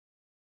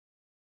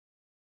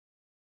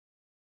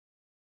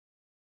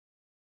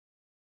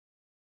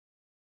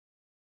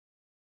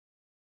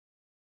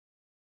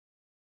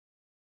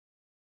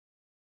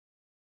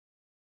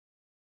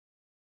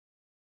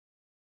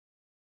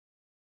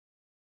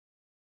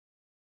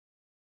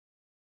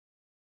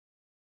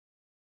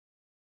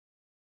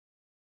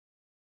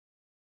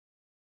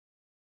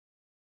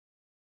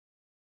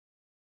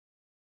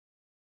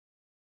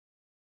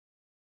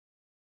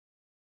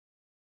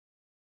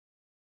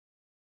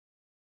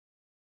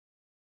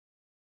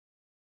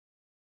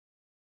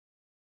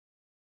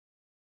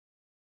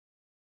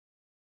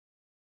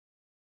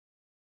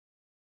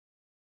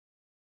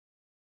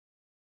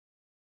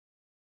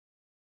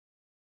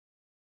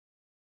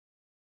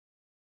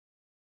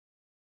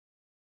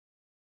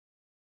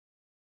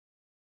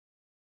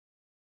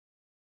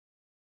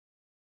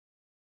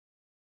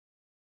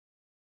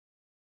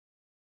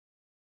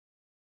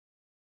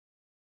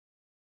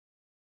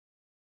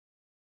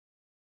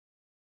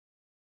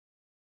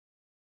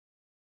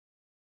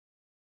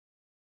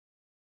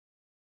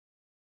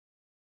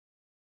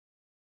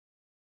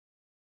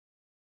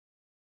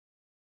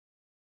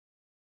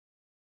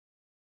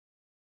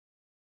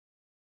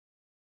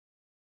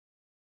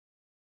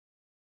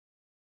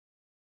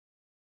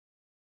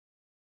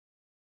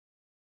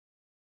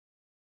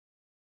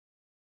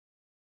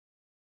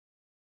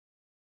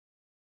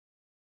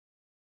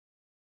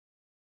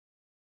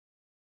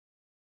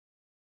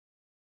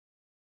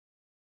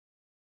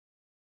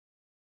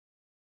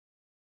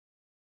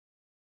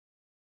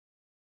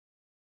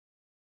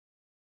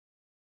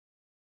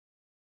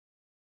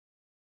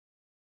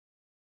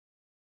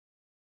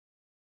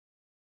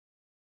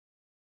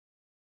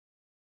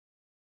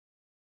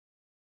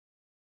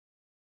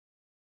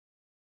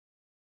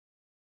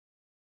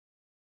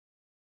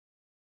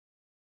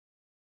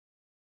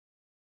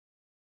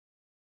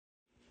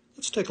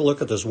Let's take a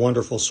look at this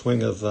wonderful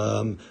swing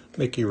of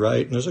Mickey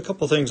Wright. And there's a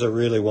couple things I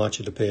really want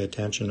you to pay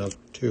attention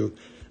to.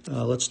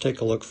 Let's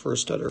take a look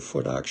first at her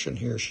foot action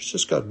here. She's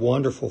just got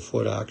wonderful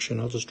foot action.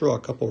 I'll just draw a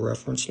couple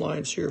reference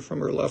lines here from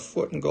her left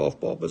foot in golf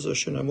ball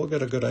position, and we'll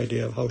get a good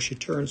idea of how she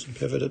turns and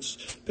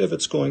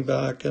pivots going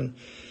back. And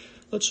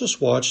let's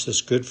just watch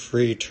this good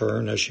free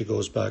turn as she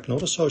goes back.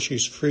 Notice how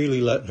she's freely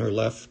letting her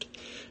left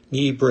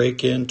knee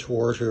break in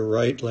toward her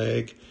right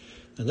leg.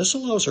 And this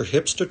allows her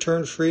hips to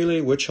turn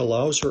freely, which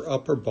allows her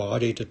upper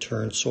body to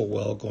turn so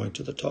well going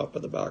to the top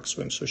of the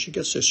backswing. So she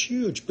gets this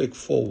huge, big,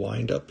 full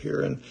wind up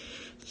here. And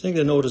the thing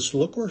to notice,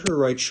 look where her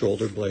right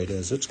shoulder blade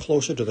is. It's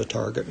closer to the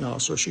target now.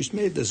 So she's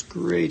made this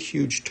great,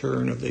 huge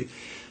turn of the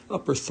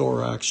upper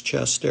thorax,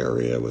 chest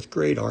area with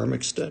great arm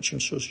extension.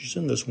 So she's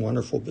in this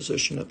wonderful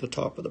position at the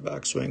top of the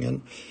backswing.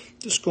 And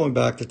just going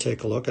back to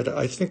take a look at it,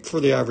 I think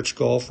for the average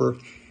golfer,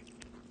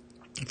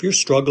 if you're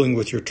struggling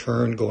with your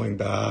turn going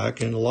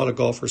back, and a lot of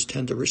golfers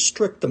tend to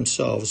restrict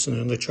themselves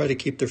and they try to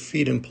keep their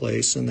feet in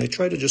place and they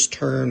try to just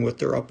turn with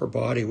their upper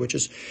body,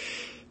 which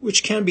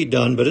can be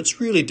done, but it's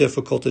really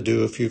difficult to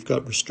do if you've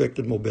got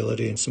restricted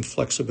mobility and some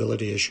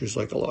flexibility issues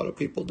like a lot of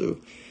people do.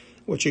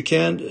 What you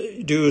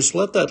can do is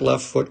let that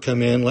left foot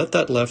come in, let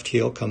that left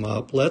heel come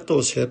up, let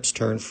those hips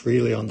turn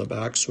freely on the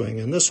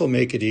backswing, and this will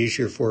make it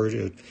easier for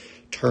you to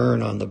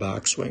turn on the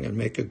backswing and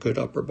make a good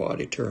upper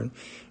body turn,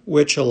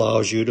 which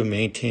allows you to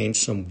maintain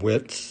some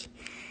width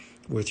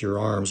with your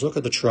arms. Look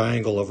at the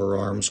triangle of her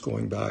arms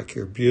going back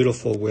here.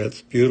 Beautiful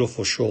width,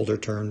 beautiful shoulder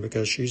turn,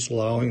 because she's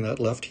allowing that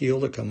left heel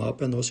to come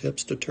up and those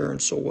hips to turn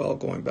so well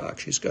going back.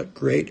 She's got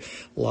great,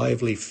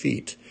 lively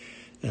feet.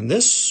 And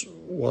this,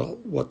 well,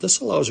 what this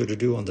allows her to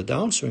do on the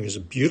downswing is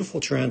a beautiful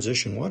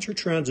transition. Watch her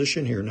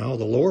transition here now.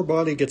 The lower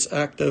body gets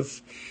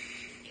active.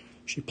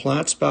 She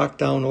plants back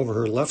down over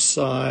her left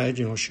side.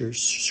 You know,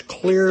 she's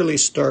clearly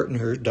starting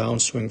her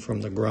downswing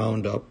from the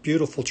ground up.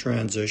 Beautiful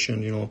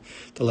transition. You know,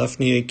 the left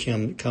knee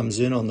comes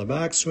in on the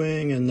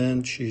backswing, and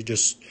then she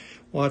just,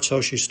 watch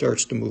how she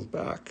starts to move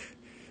back.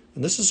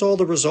 And this is all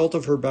the result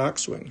of her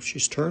backswing.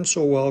 She's turned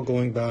so well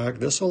going back.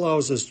 This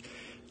allows this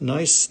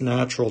nice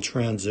natural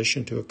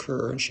transition to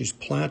occur, and she's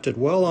planted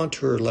well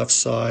onto her left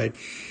side.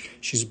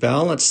 She's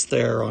balanced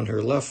there on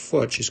her left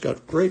foot. She's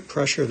got great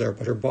pressure there,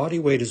 but her body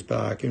weight is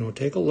back. You know,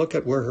 take a look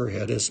at where her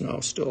head is now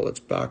still. It's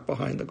back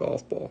behind the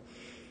golf ball.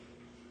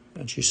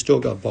 And she's still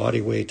got body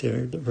weight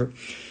there.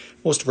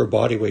 Most of her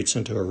body weight's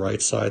into her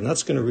right side, and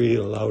that's going to really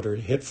allow her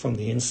to hit from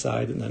the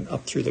inside and then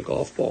up through the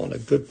golf ball in a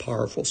good,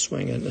 powerful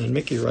swing. And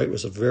Mickey Wright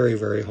was a very,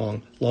 very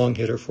long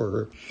hitter for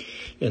her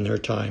in her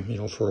time, you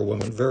know, for a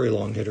woman. Very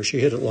long hitter. She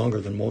hit it longer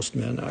than most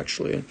men,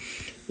 actually. And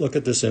look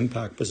at this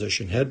impact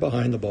position. Head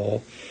behind the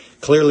ball,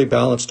 clearly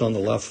balanced on the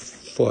left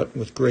foot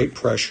with great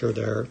pressure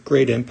there.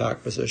 Great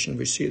impact position.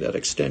 We see that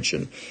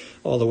extension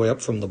all the way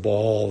up from the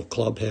ball,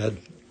 club head,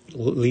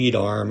 lead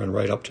arm, and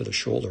right up to the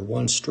shoulder.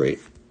 One straight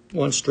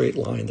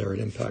line there at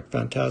impact.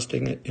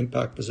 Fantastic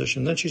impact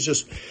position. Then she's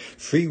just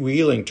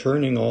freewheeling,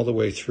 turning all the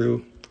way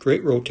through.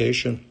 Great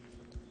rotation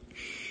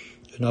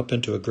and up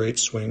into a great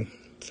swing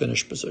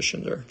finish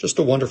position there. Just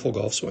a wonderful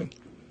golf swing.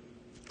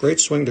 Great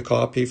swing to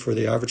copy for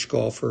the average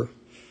golfer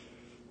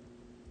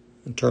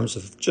in terms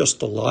of just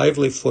the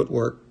lively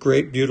footwork.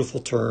 Great, beautiful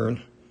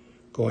turn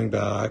going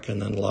back, and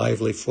then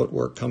lively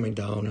footwork coming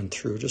down and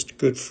through. Just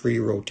good free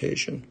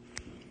rotation.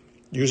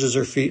 Uses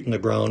her feet in the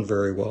ground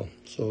very well.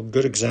 So a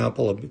good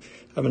example of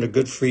having a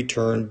good free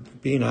turn,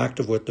 being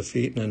active with the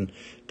feet, and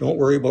don't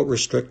worry about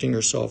restricting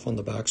yourself on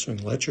the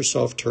backswing. Let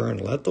yourself turn.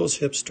 Let those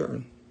hips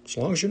turn. As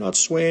long as you're not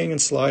swaying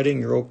and sliding,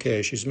 you're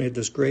okay. She's made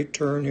this great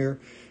turn here.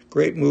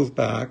 Great move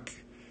back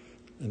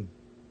and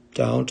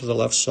down to the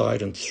left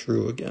side and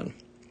through again.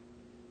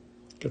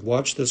 Could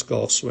watch this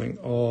golf swing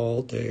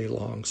all day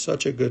long.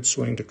 Such a good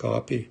swing to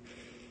copy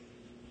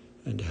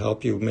and to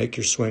help you make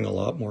your swing a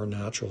lot more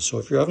natural. So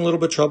if you're having a little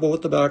bit of trouble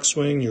with the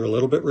backswing, you're a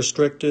little bit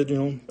restricted, you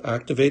know,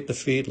 activate the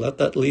feet, let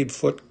that lead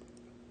foot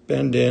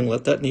bend in,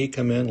 let that knee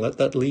come in, let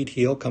that lead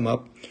heel come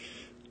up.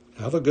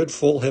 Have a good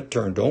full hip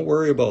turn. Don't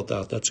worry about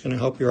that. That's going to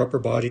help your upper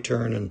body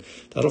turn, and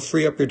that'll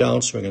free up your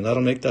downswing, and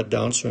that'll make that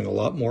downswing a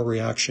lot more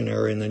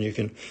reactionary, and then you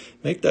can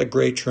make that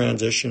great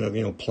transition of,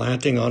 you know,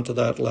 planting onto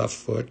that left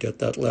foot, get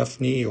that left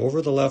knee over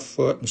the left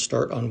foot, and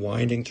start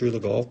unwinding through the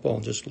golf ball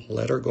and just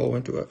let her go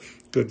into a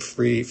good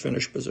free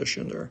finish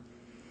position there.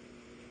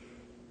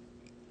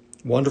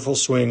 Wonderful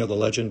swing of the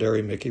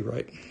legendary Mickey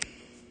Wright.